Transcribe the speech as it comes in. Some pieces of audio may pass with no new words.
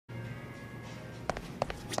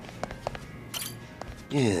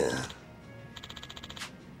Yeah.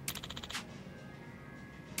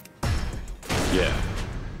 Yeah.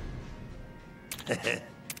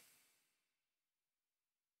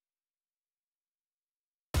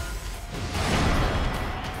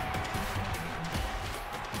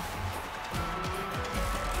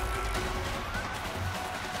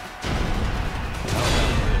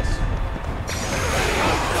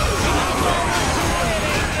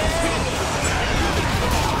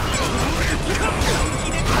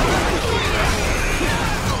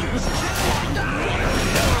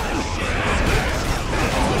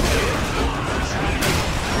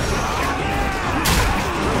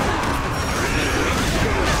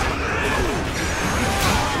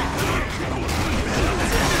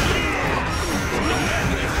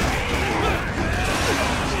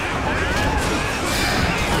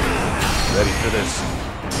 Ready for this.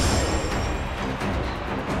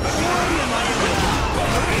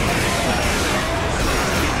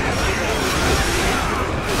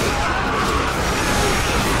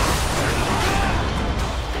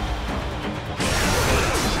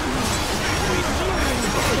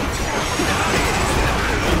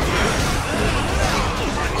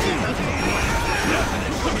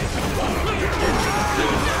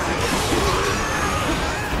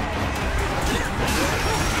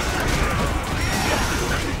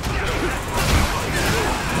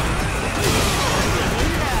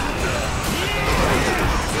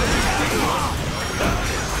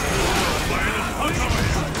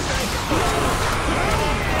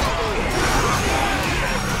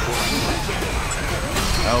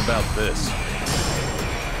 How about this?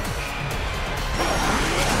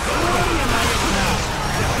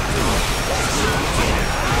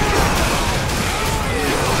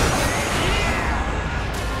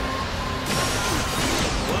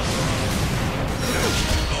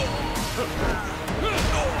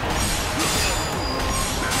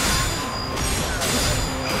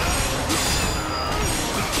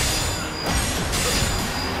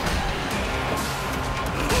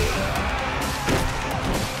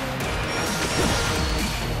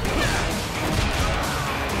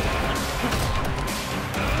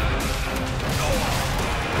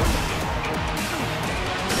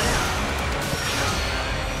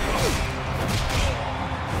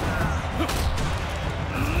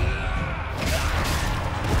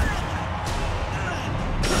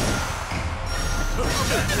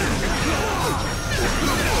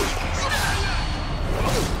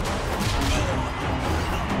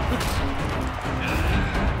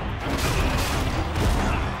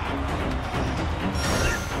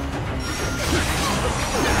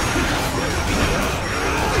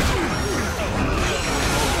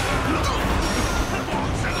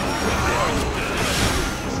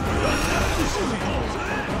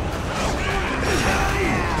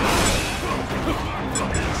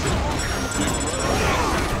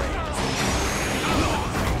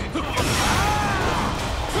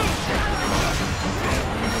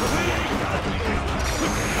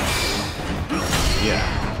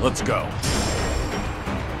 Yeah, let's go.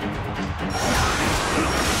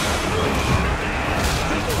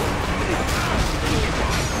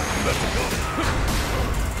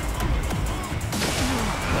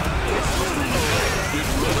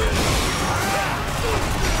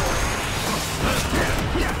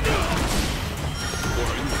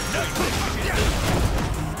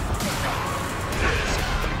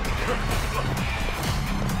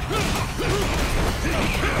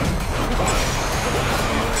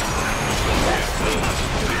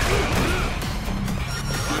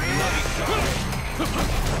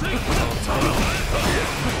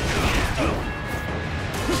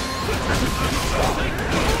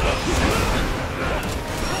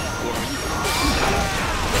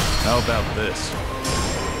 How about this?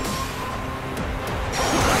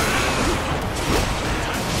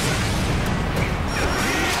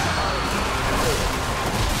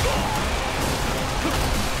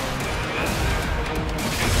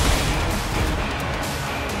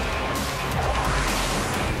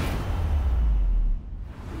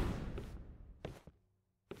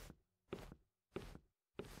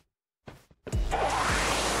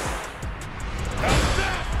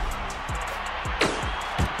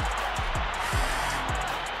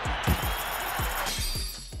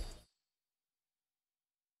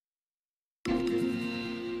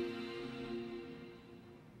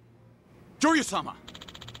 Joya-sama!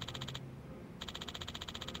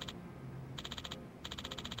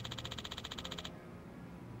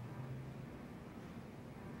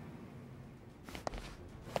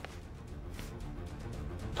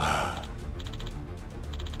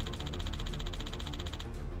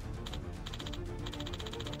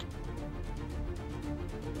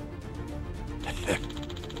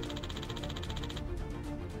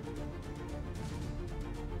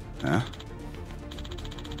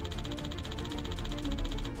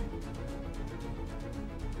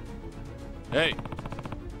 Hey!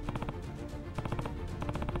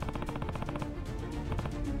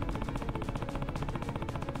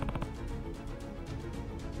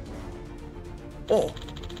 Oh!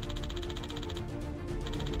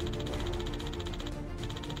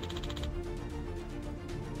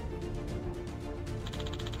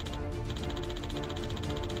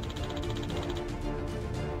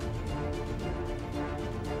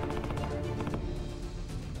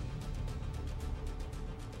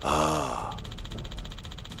 Ah.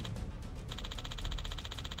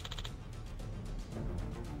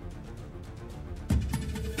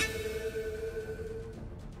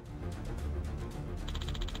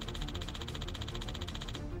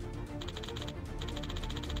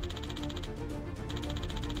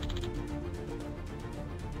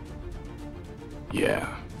 Yeah.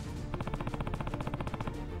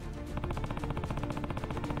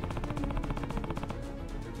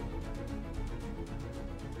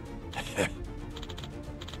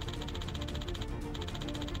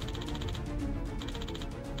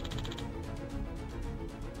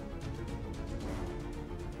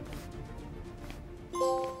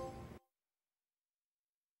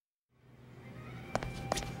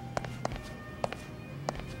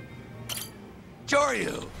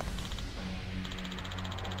 Joryu!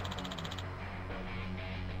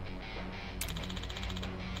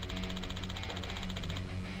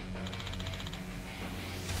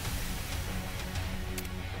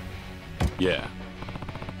 Yeah.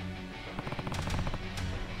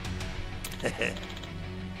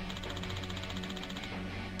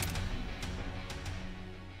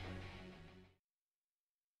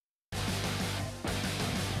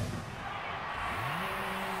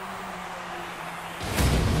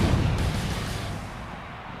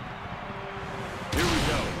 Here we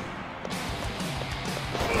go.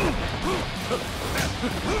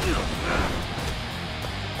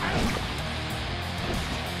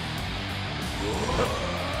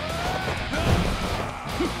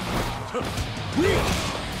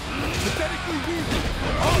 Pathetically weak!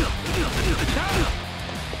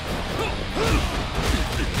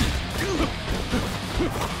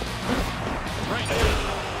 Right now.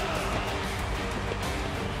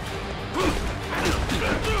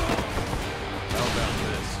 How about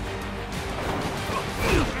this?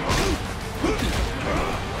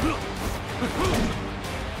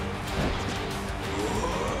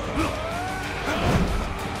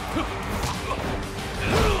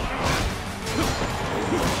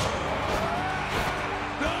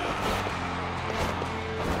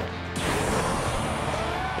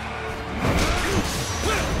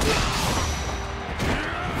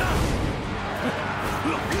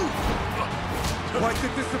 Quite the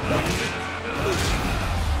disappointment!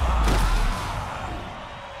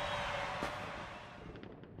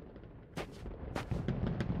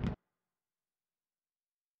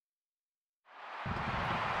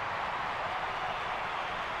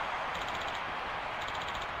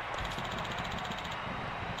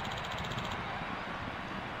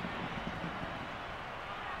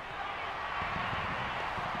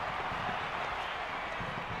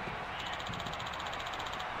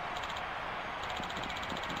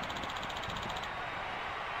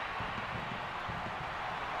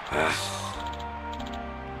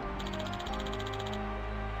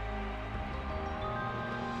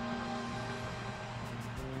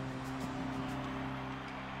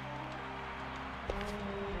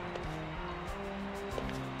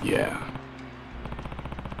 Yeah.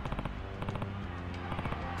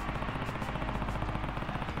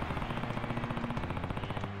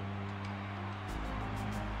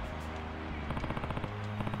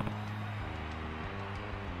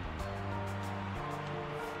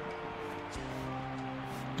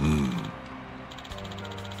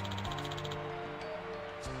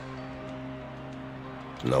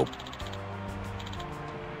 Nope.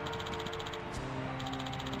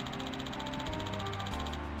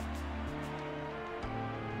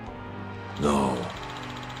 No.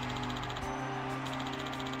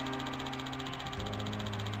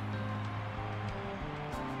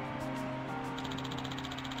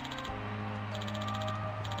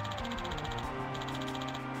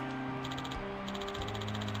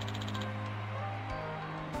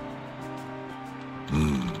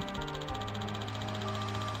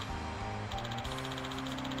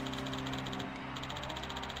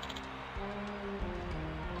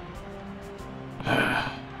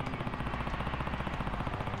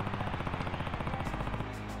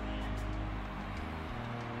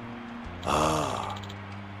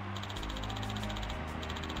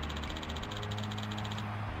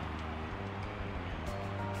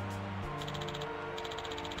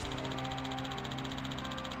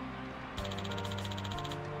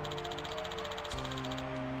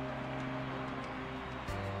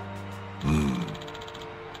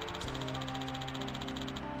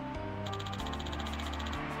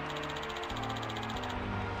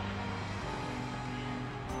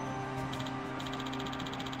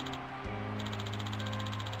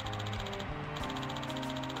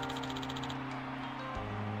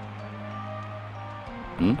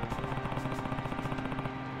 Hmm?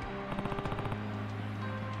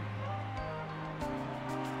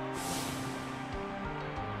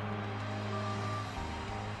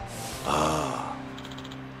 Ah.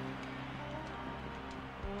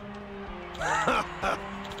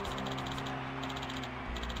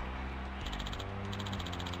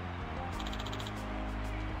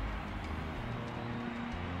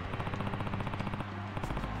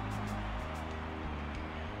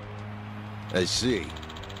 I see.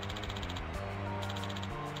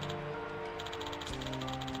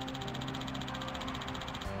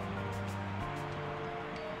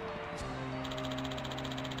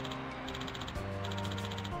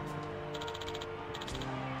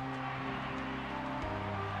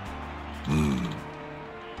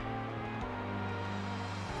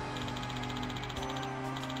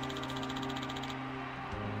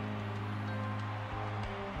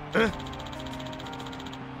 Huh?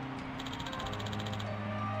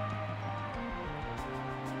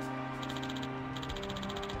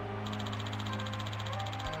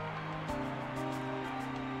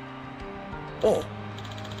 Oh.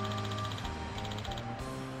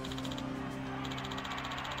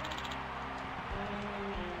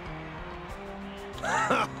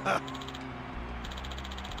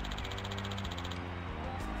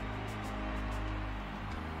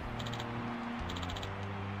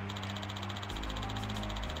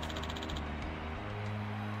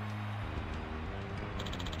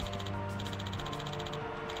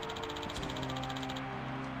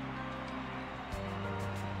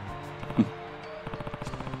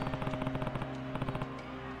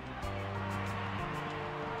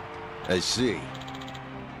 I see.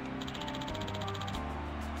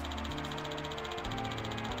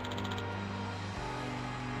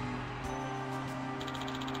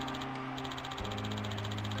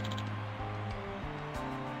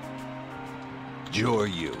 You're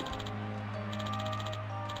you.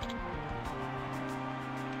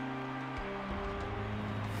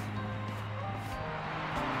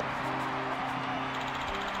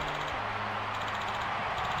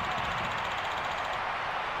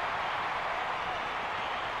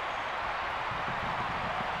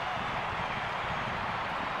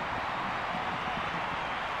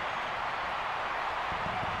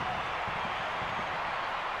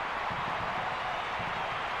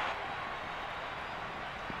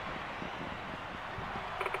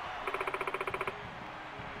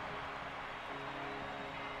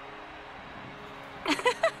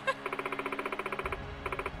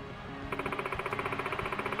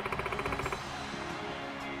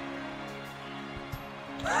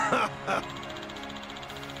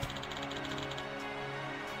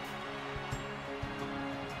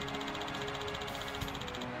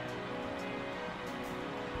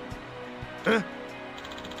 Huh?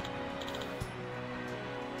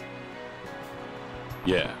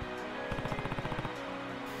 Yeah.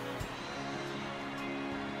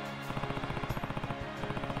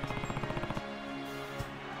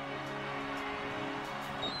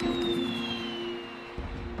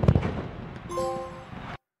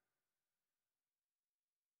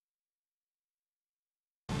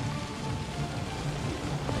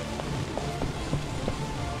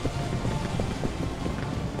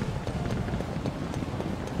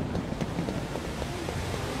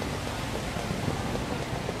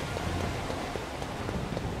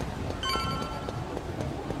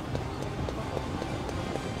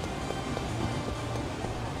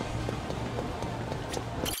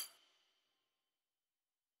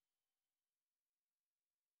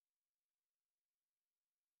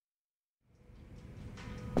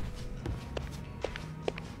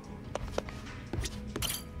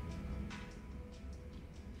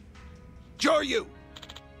 You're you.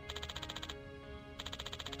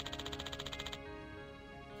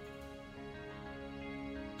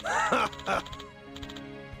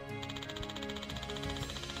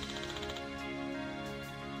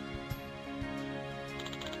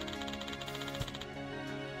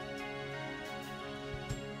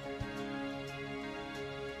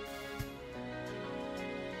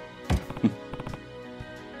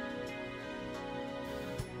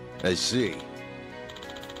 I see.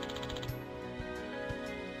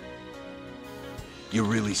 You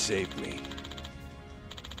really saved me.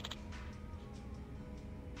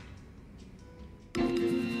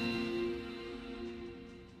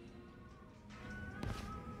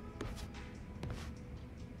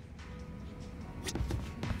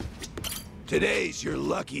 Today's your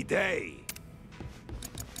lucky day.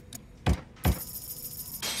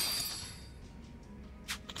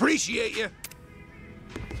 Appreciate you.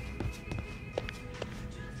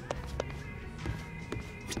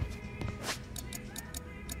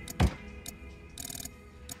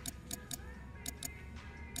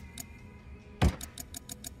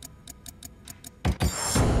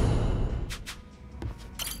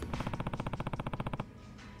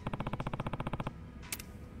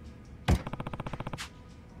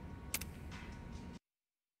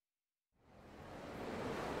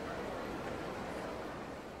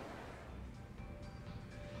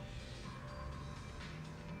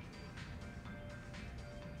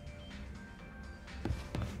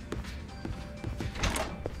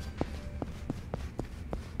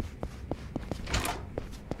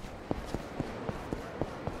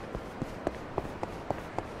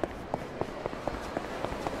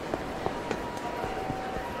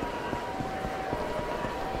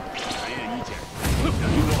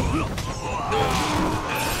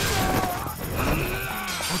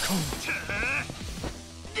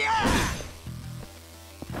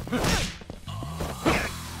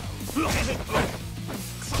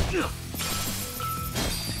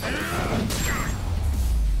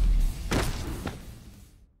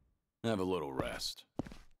 Have a little rest.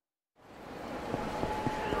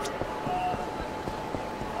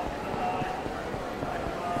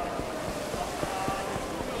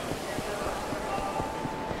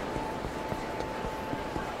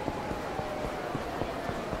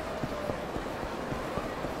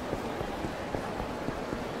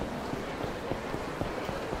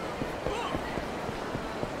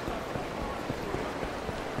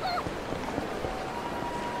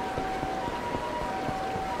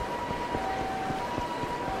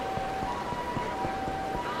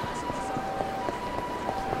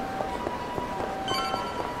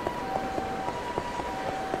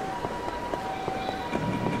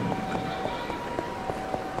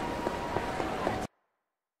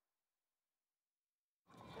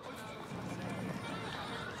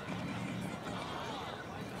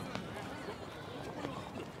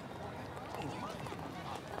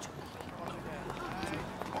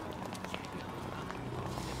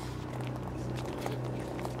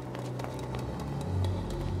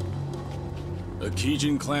 A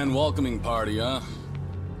Kijin clan welcoming party, huh?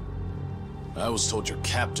 I was told your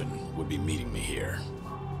captain would be meeting me here.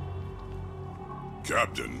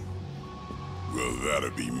 Captain? Well, that'll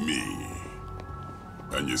be me.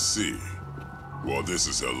 And you see, while this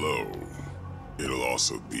is hello, it'll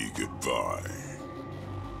also be goodbye.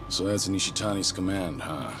 So that's Nishitani's command,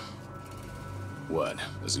 huh? What,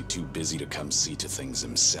 is he too busy to come see to things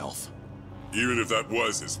himself? Even if that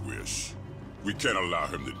was his wish, we can't allow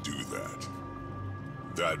him to do that.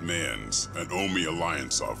 That man's an Omi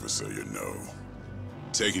Alliance officer, you know.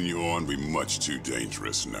 Taking you on be much too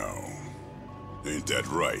dangerous now. Ain't that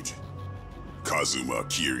right, Kazuma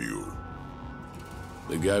Kiryu?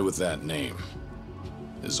 The guy with that name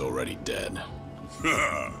is already dead.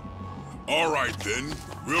 All right then,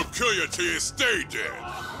 we'll kill you till you stay dead.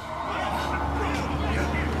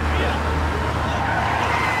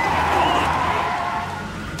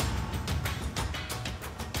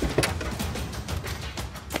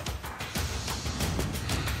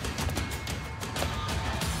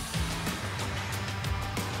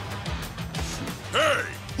 Hey,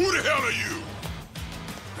 who the hell are you?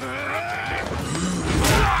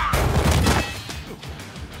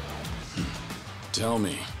 Tell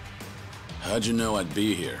me, how'd you know I'd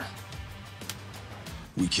be here?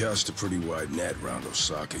 We cast a pretty wide net around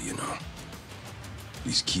Osaka, you know.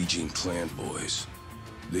 These Kijin clan boys,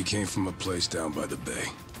 they came from a place down by the bay.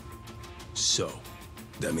 So,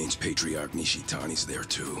 that means Patriarch Nishitani's there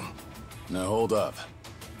too. Now hold up.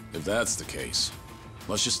 If that's the case,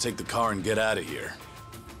 let's just take the car and get out of here.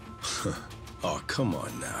 Oh, come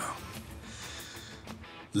on now.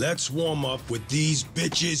 Let's warm up with these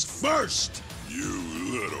bitches first! You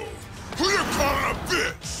little... Who you calling a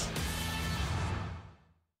bitch?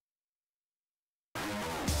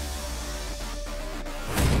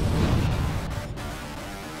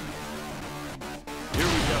 Here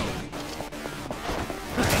we go.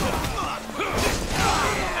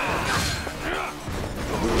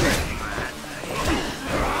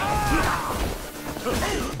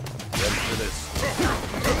 Ready for this.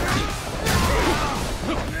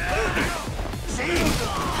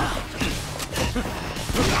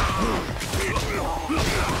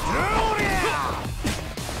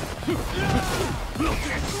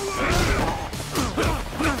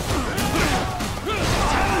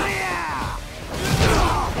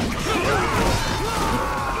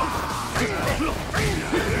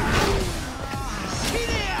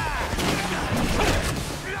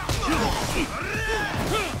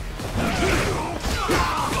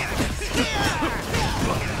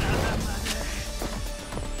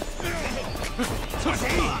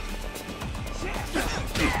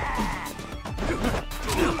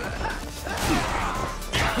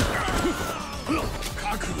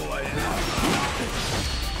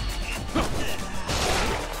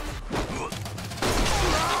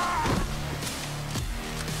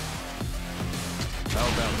 How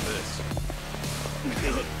about this?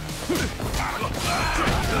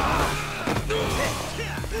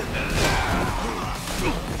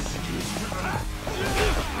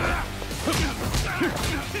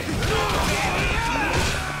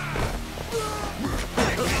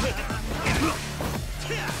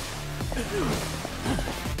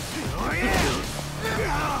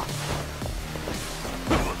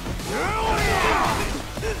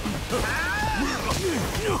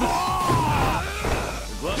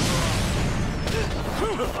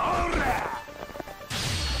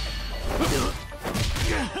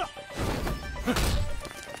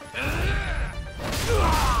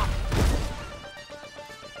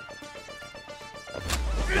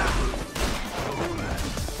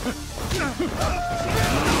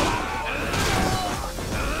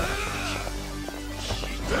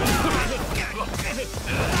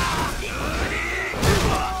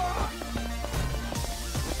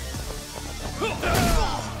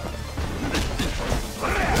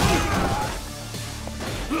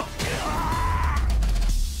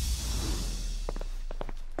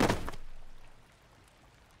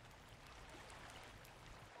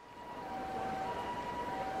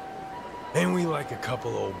 like a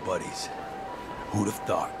couple old buddies. Who'd have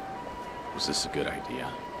thought? Was this a good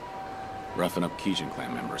idea? Roughing up Kijin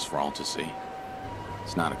clan members for all to see.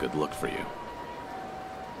 It's not a good look for you.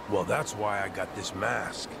 Well, that's why I got this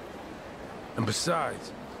mask. And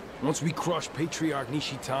besides, once we crush Patriarch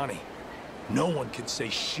Nishitani, no one can say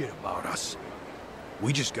shit about us.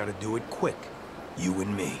 We just gotta do it quick, you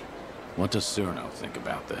and me. What does Cyrano think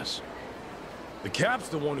about this? The Cap's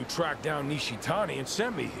the one who tracked down Nishitani and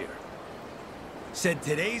sent me here. Said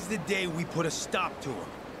today's the day we put a stop to him.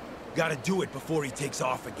 Gotta do it before he takes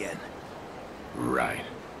off again. Right.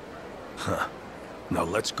 Huh. Now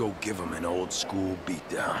let's go give him an old school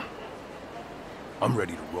beatdown. I'm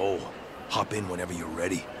ready to roll. Hop in whenever you're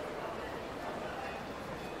ready.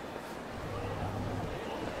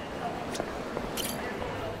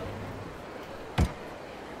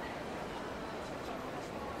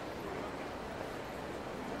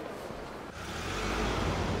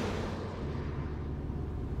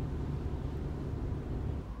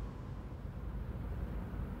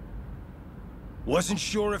 Wasn't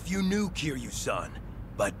sure if you knew Kiryu-san,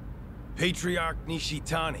 but Patriarch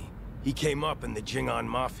Nishitani, he came up in the Jingan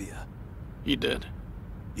Mafia. He did.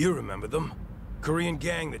 You remember them? Korean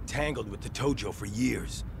gang that tangled with the Tojo for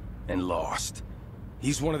years, and lost.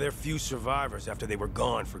 He's one of their few survivors after they were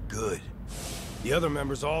gone for good. The other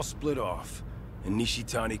members all split off, and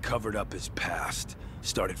Nishitani covered up his past,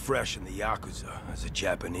 started fresh in the Yakuza as a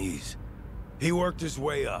Japanese. He worked his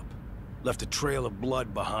way up, left a trail of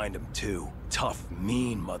blood behind him too. Tough,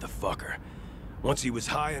 mean motherfucker. Once he was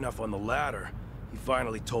high enough on the ladder, he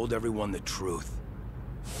finally told everyone the truth.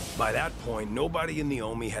 By that point, nobody in the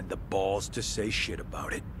Omi had the balls to say shit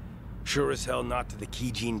about it. Sure as hell not to the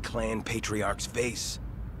Kijin clan patriarch's face.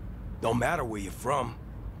 Don't matter where you're from.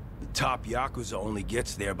 The top Yakuza only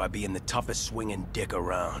gets there by being the toughest swinging dick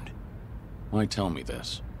around. Why tell me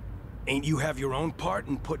this? Ain't you have your own part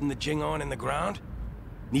in putting the Jingon in the ground?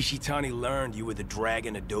 Nishitani learned you were the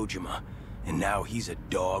dragon of Dojima, and now he's a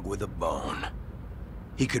dog with a bone.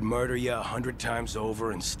 He could murder you 100 times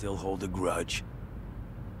over and still hold a grudge.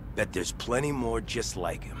 Bet there's plenty more just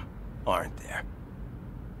like him, aren't there?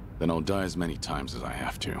 Then I'll die as many times as I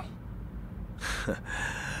have to.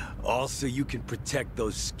 All so you can protect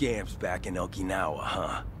those scamps back in Okinawa,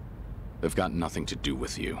 huh? They've got nothing to do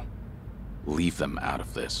with you. Leave them out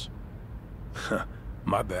of this.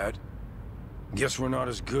 My bad. Guess we're not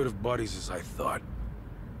as good of buddies as I thought.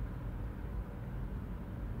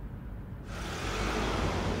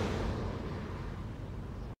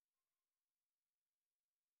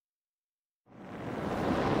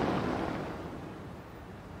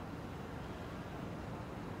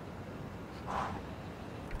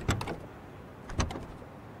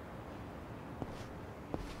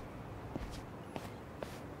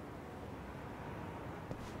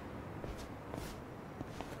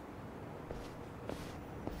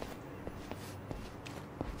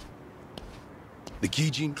 The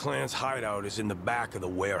Kijin clan's hideout is in the back of the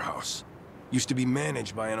warehouse. Used to be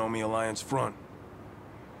managed by an Omi Alliance front.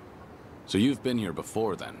 So you've been here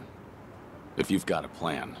before then? If you've got a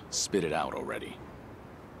plan, spit it out already.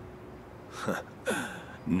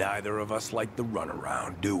 Neither of us like the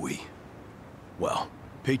runaround, do we? Well,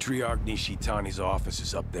 Patriarch Nishitani's office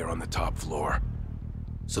is up there on the top floor.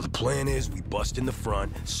 So the plan is we bust in the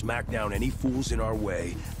front, smack down any fools in our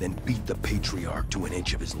way, then beat the Patriarch to an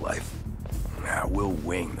inch of his life. Now we'll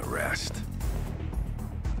wing the rest.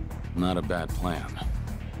 Not a bad plan.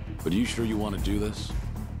 But are you sure you want to do this?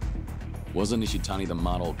 Wasn't Nishitani the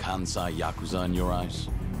model Kansai Yakuza in your eyes?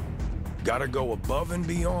 Gotta go above and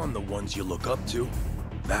beyond the ones you look up to.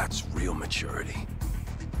 That's real maturity.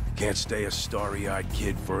 Can't stay a starry-eyed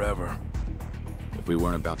kid forever. If we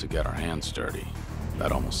weren't about to get our hands dirty,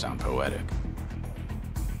 that'd almost sound poetic.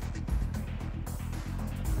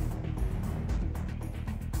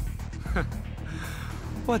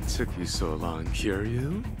 What took you so long,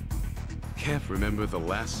 Kiryu? Can't remember the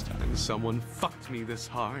last time someone fucked me this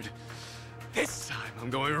hard. This time, I'm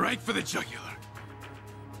going right for the jugular.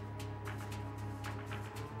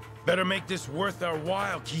 Better make this worth our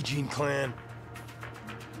while, Kijin clan.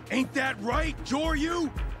 Ain't that right, Joryu?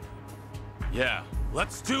 Yeah,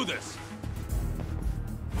 let's do this.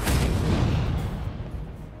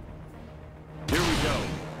 Here we go.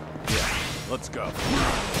 Yeah, let's go.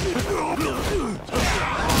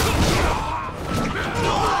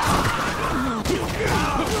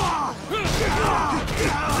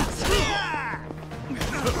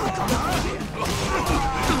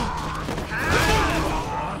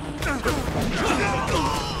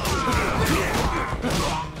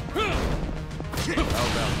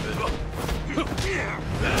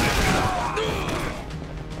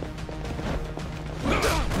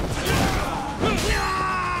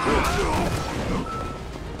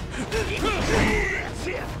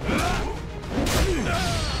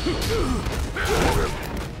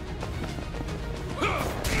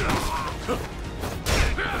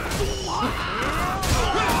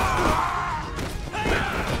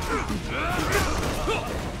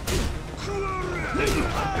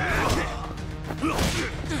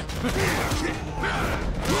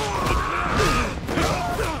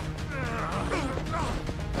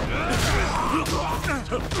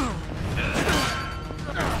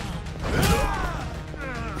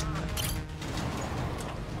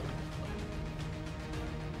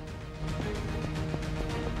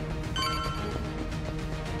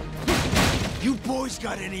 You boys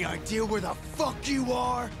got any idea where the fuck you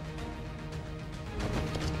are?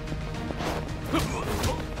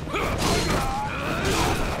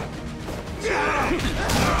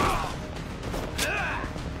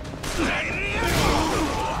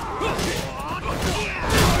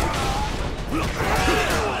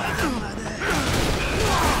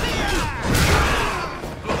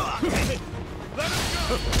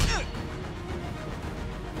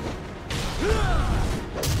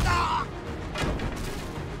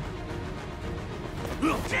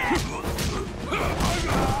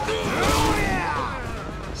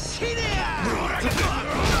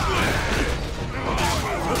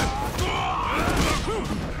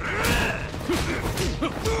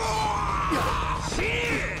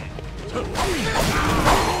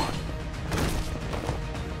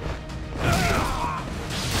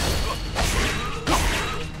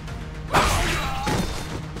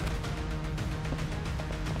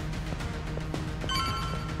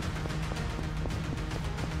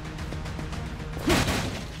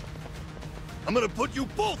 I'm gonna put you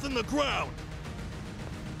both in the ground!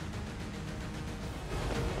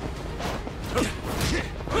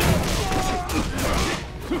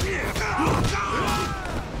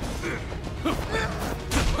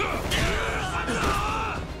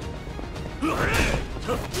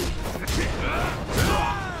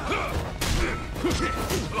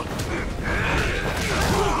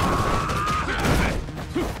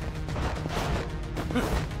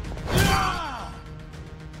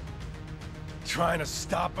 Trying to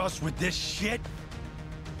stop us with this shit?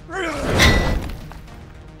 I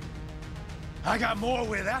got more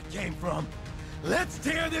where that came from. Let's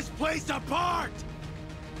tear this place apart!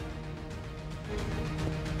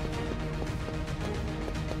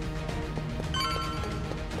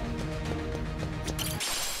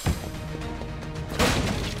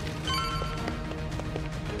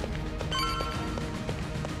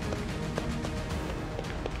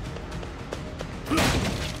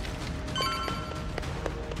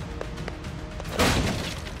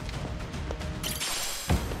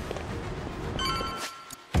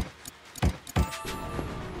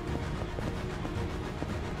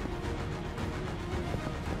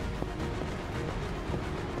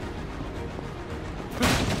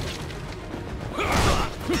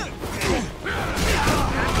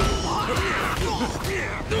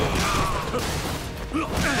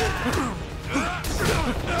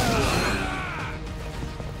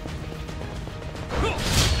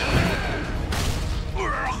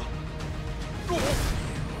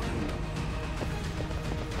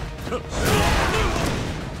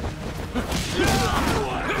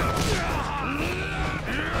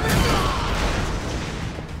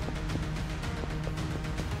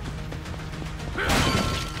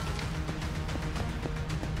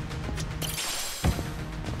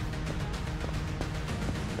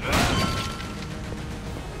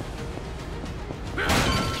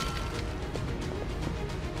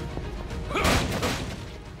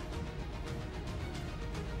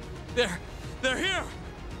 They're here!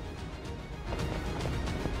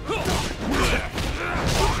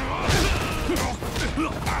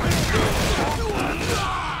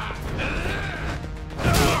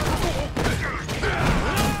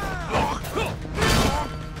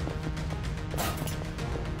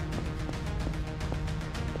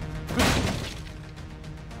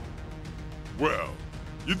 Well,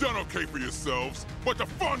 you done okay for yourselves, but the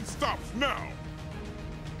fun stops now!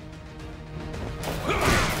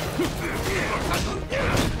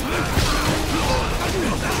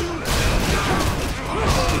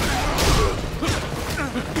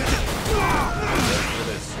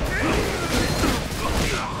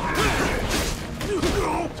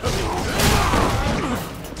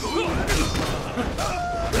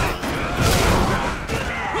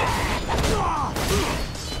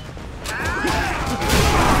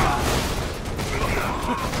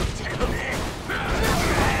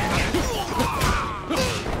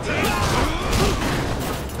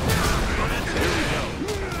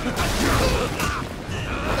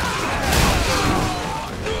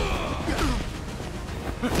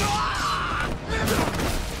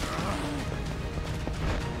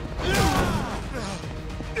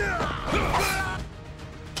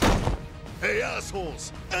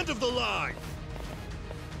 rules. End of the line.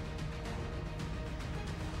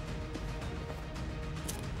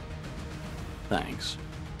 Thanks.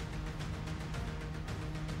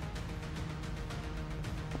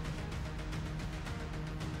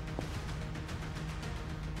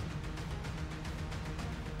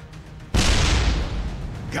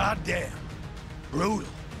 Goddamn. Brutal.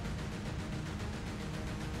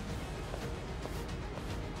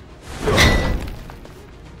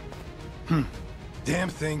 Damn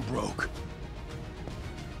thing broke.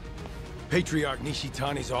 Patriarch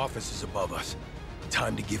Nishitani's office is above us.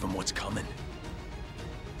 Time to give him what's coming.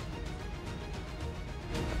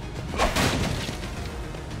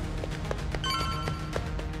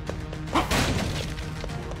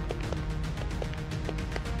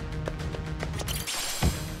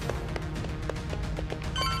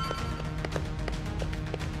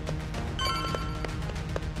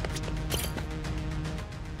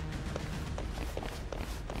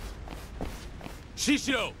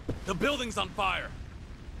 Shishio! The building's on fire!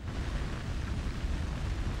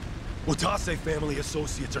 Watase family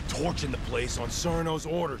associates are torching the place on Surno's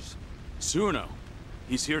orders. Surno?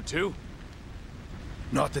 He's here too?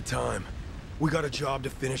 Not the time. We got a job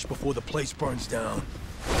to finish before the place burns down.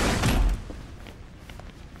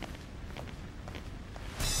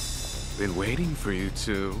 Been waiting for you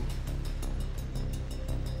two.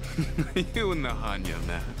 You in the Hanya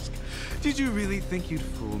mask. Did you really think you'd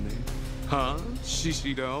fool me? Huh,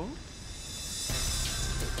 Shishido?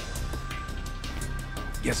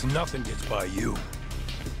 Guess nothing gets by you.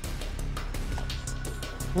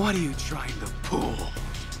 What are you trying to pull?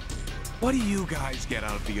 What do you guys get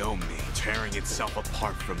out of the Omni tearing itself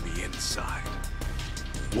apart from the inside?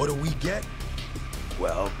 What do we get?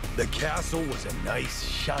 Well, the castle was a nice,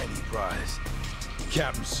 shiny prize.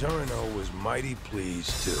 Captain Surno was mighty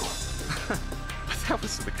pleased, too. But that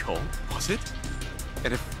was the goal, was it?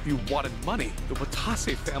 And if you wanted money, the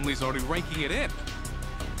Watase family's already ranking it in.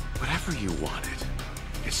 Whatever you wanted.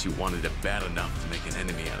 Guess you wanted it bad enough to make an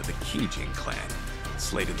enemy out of the Kijin clan.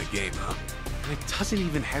 It's late in the game, huh? And it doesn't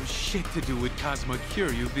even have shit to do with Kazuma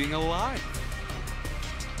Kiryu being alive.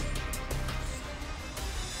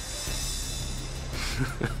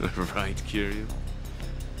 Right, Kiryu?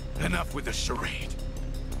 Enough with the charade.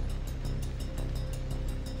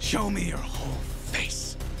 Show me your whole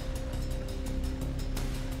face.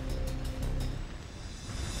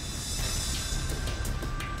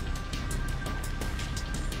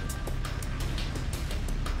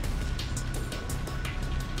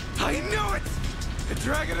 I knew it! The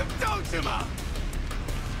Dragon of Dojima!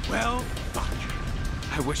 Well, fuck.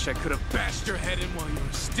 I wish I could have bashed your head in while you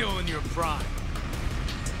were still in your prime.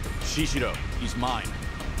 Shishido, he's mine.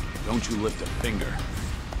 Don't you lift a finger.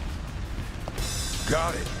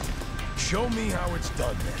 Got it. Show me how it's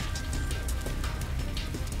done, then.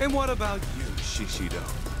 And what about you, Shishido?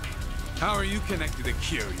 How are you connected to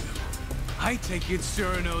Kiryu? I take it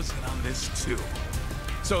Surno's in on this too.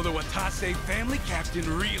 So the Watase family captain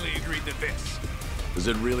really agreed to this. Does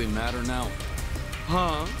it really matter now?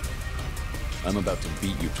 Huh? I'm about to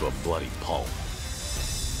beat you to a bloody pulp.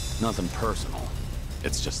 Nothing personal.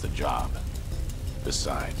 It's just a job.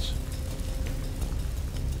 Besides,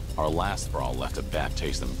 our last brawl left a bad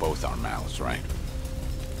taste in both our mouths, right?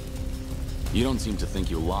 You don't seem to think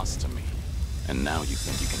you lost to me, and now you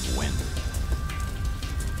think you can win.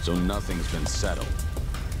 So nothing's been settled.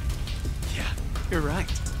 Yeah, you're right.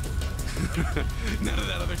 None of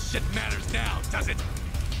that other shit matters now, does it?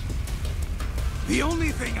 The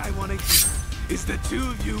only thing I want to hear is the two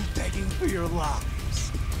of you begging for your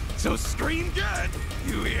lives. So scream good,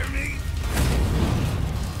 you hear me?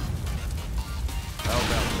 How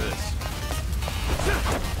about this?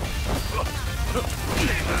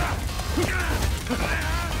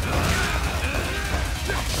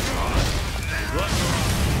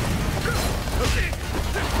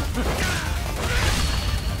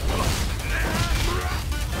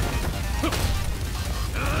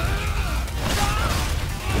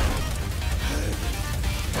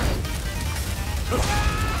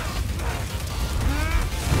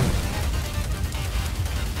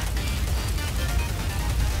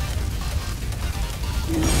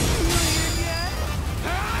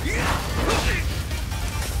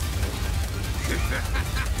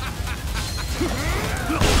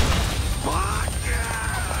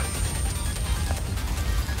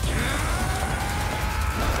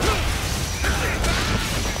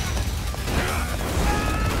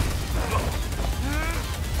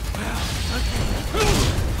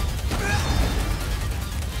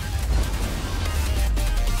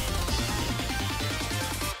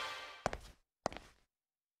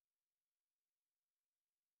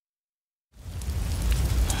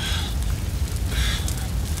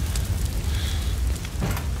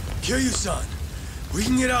 Kiryu-san, we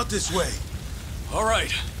can get out this way. All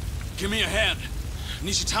right. Give me a hand.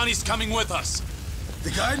 Nishitani's coming with us.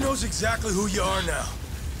 The guy knows exactly who you are now.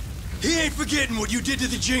 He ain't forgetting what you did to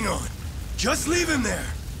the Jingon. Just leave him there.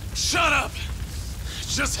 Shut up!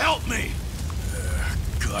 Just help me!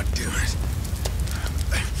 God damn it.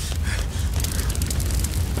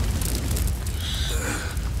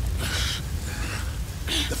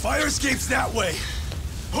 The fire escape's that way.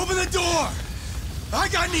 Open the door! I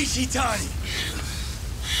got Nishitani!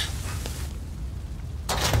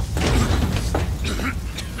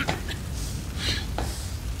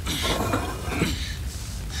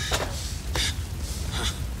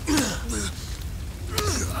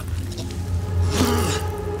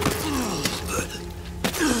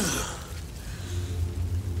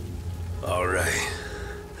 All right.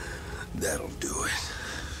 That'll do it.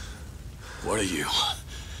 What are you?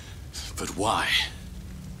 But why?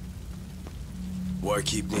 Why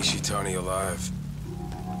keep Nishitani alive?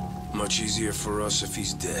 Much easier for us if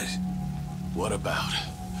he's dead. What about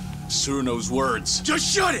Tsuruno's words?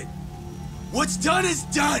 Just shut it! What's done is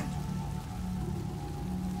done!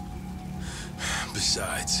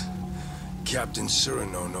 Besides, Captain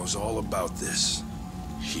Tsuruno knows all about this.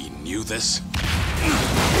 He knew this?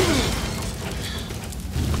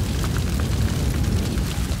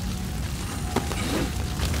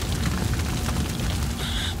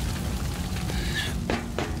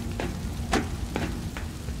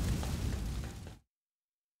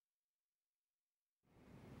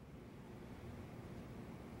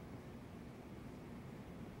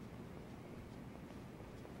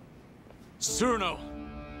 Tsuruno!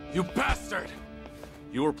 You bastard!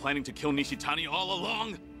 You were planning to kill Nishitani all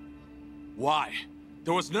along? Why?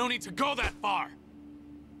 There was no need to go that far!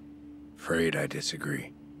 Afraid I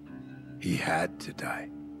disagree. He had to die.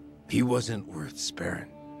 He wasn't worth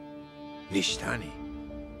sparing. Nishitani,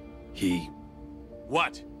 he...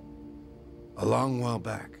 What? A long while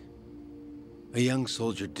back, a young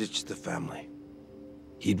soldier ditched the family.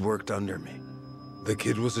 He'd worked under me. The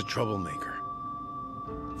kid was a troublemaker.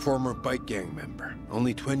 Former bike gang member,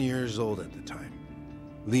 only 20 years old at the time.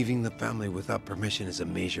 Leaving the family without permission is a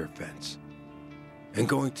major offense. And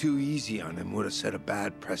going too easy on him would have set a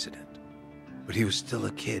bad precedent. But he was still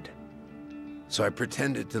a kid. So I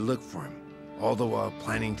pretended to look for him, all the while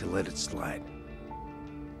planning to let it slide.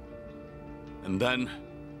 And then?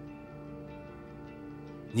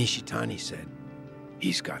 Nishitani said,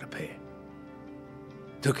 he's gotta pay.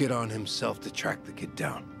 Took it on himself to track the kid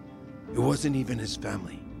down. It wasn't even his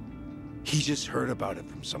family. He just heard about it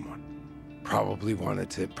from someone. Probably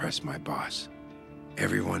wanted to impress my boss.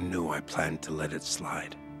 Everyone knew I planned to let it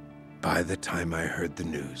slide. By the time I heard the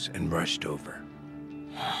news and rushed over,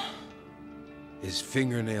 his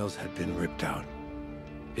fingernails had been ripped out,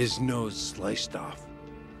 his nose sliced off,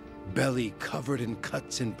 belly covered in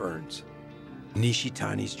cuts and burns.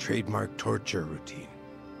 Nishitani's trademark torture routine.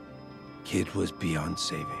 Kid was beyond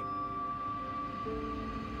saving.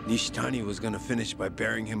 Nishitani was gonna finish by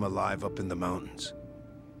burying him alive up in the mountains.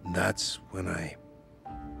 That's when I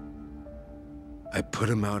put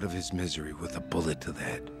him out of his misery with a bullet to the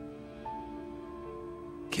head.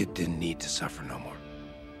 Kid didn't need to suffer no more.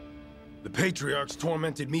 The Patriarchs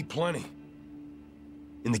tormented me plenty.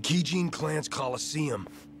 In the Kijin clan's Colosseum,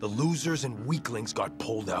 the losers and weaklings got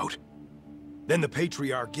pulled out. Then the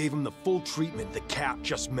Patriarch gave him the full treatment the Cap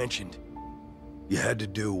just mentioned. You had to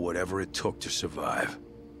do whatever it took to survive.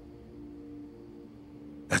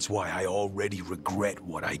 That's why I already regret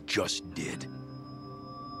what I just did.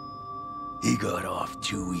 He got off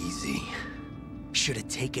too easy. Should have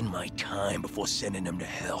taken my time before sending him to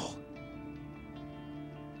hell.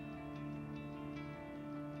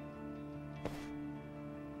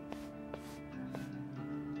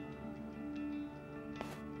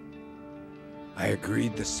 I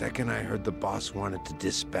agreed the second I heard the boss wanted to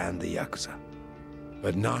disband the Yakuza.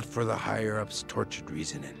 But not for the higher-ups' tortured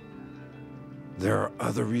reasoning. There are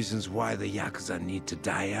other reasons why the Yakuza need to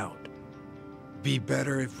die out. Be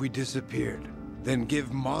better if we disappeared, than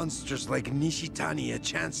give monsters like Nishitani a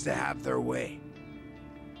chance to have their way.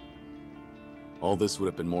 All this would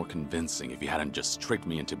have been more convincing if you hadn't just tricked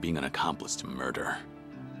me into being an accomplice to murder.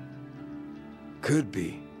 Could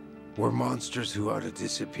be. We're monsters who ought to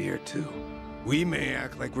disappear too. We may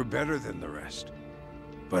act like we're better than the rest,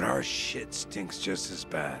 but our shit stinks just as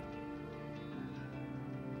bad.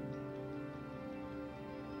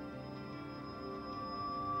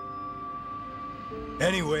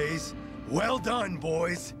 Anyways, well done,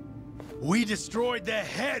 boys. We destroyed the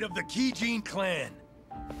head of the Kijin clan.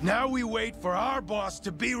 Now we wait for our boss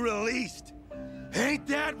to be released. Ain't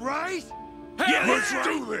that right? Yeah, let's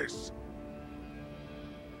do this!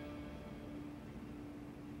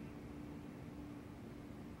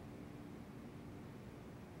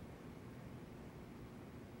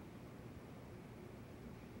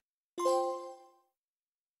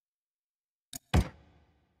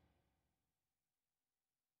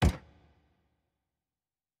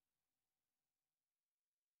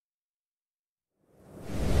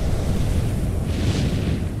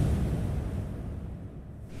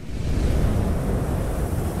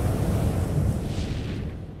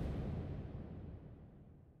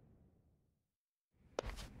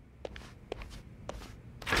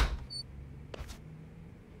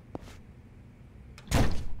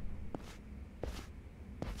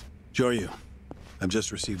 Joryu, I've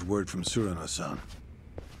just received word from Surano-san.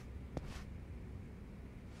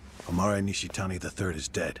 Omare Nishitani III is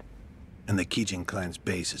dead, and the Kijin clan's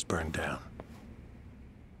base is burned down.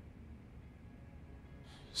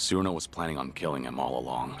 Surano was planning on killing him all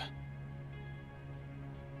along.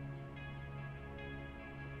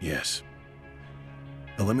 Yes.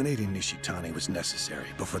 Eliminating Nishitani was necessary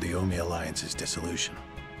before the Omi Alliance's dissolution.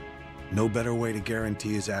 No better way to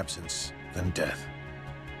guarantee his absence than death.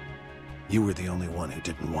 You were the only one who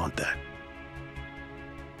didn't want that.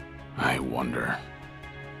 I wonder.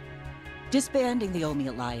 Disbanding the Omi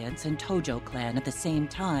Alliance and Tojo clan at the same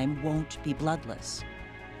time won't be bloodless.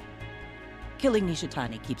 Killing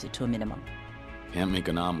Nishitani keeps it to a minimum. Can't make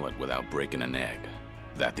an omelet without breaking an egg.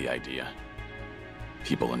 That the idea?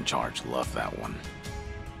 People in charge love that one.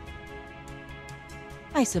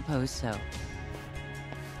 I suppose so.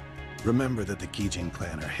 Remember that the Kijin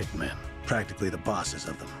clan are hitmen, practically the bosses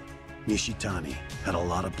of them. Nishitani had a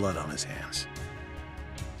lot of blood on his hands.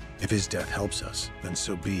 If his death helps us, then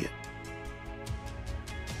so be it.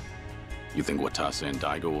 You think Watase and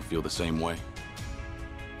Daigo will feel the same way?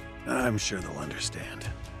 I'm sure they'll understand,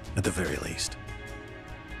 at the very least.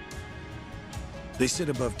 They sit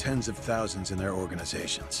above tens of thousands in their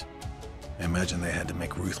organizations. I imagine they had to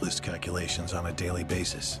make ruthless calculations on a daily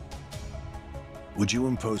basis. Would you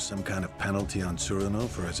impose some kind of penalty on Surano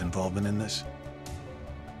for his involvement in this?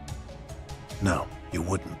 No, you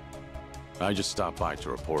wouldn't. I just stopped by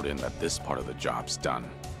to report in that this part of the job's done.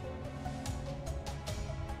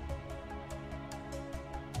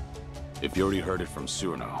 If you already heard it from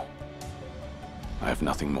Surano, I have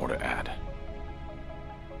nothing more to add.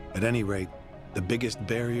 At any rate, the biggest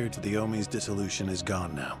barrier to the Omi's dissolution is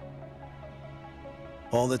gone now.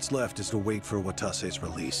 All that's left is to wait for Watase's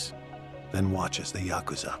release, then watch as the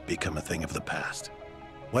Yakuza become a thing of the past.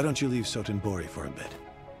 Why don't you leave Sotenbori for a bit?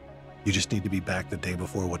 You just need to be back the day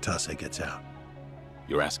before Watase gets out.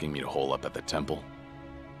 You're asking me to hole up at the temple?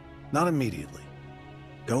 Not immediately.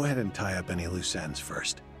 Go ahead and tie up any loose ends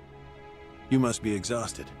first. You must be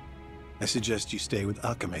exhausted. I suggest you stay with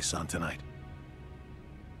Akame-san tonight.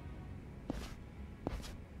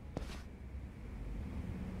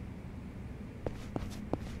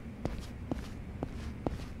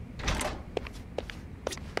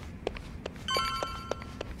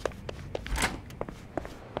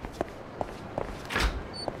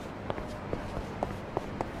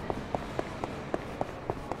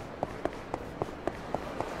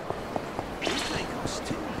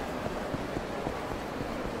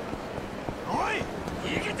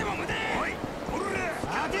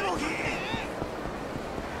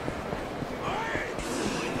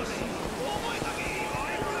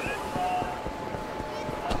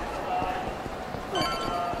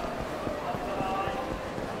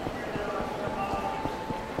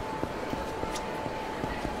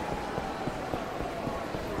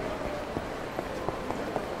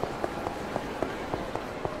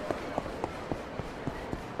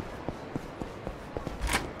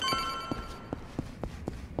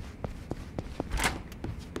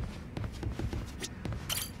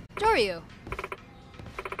 Joryu,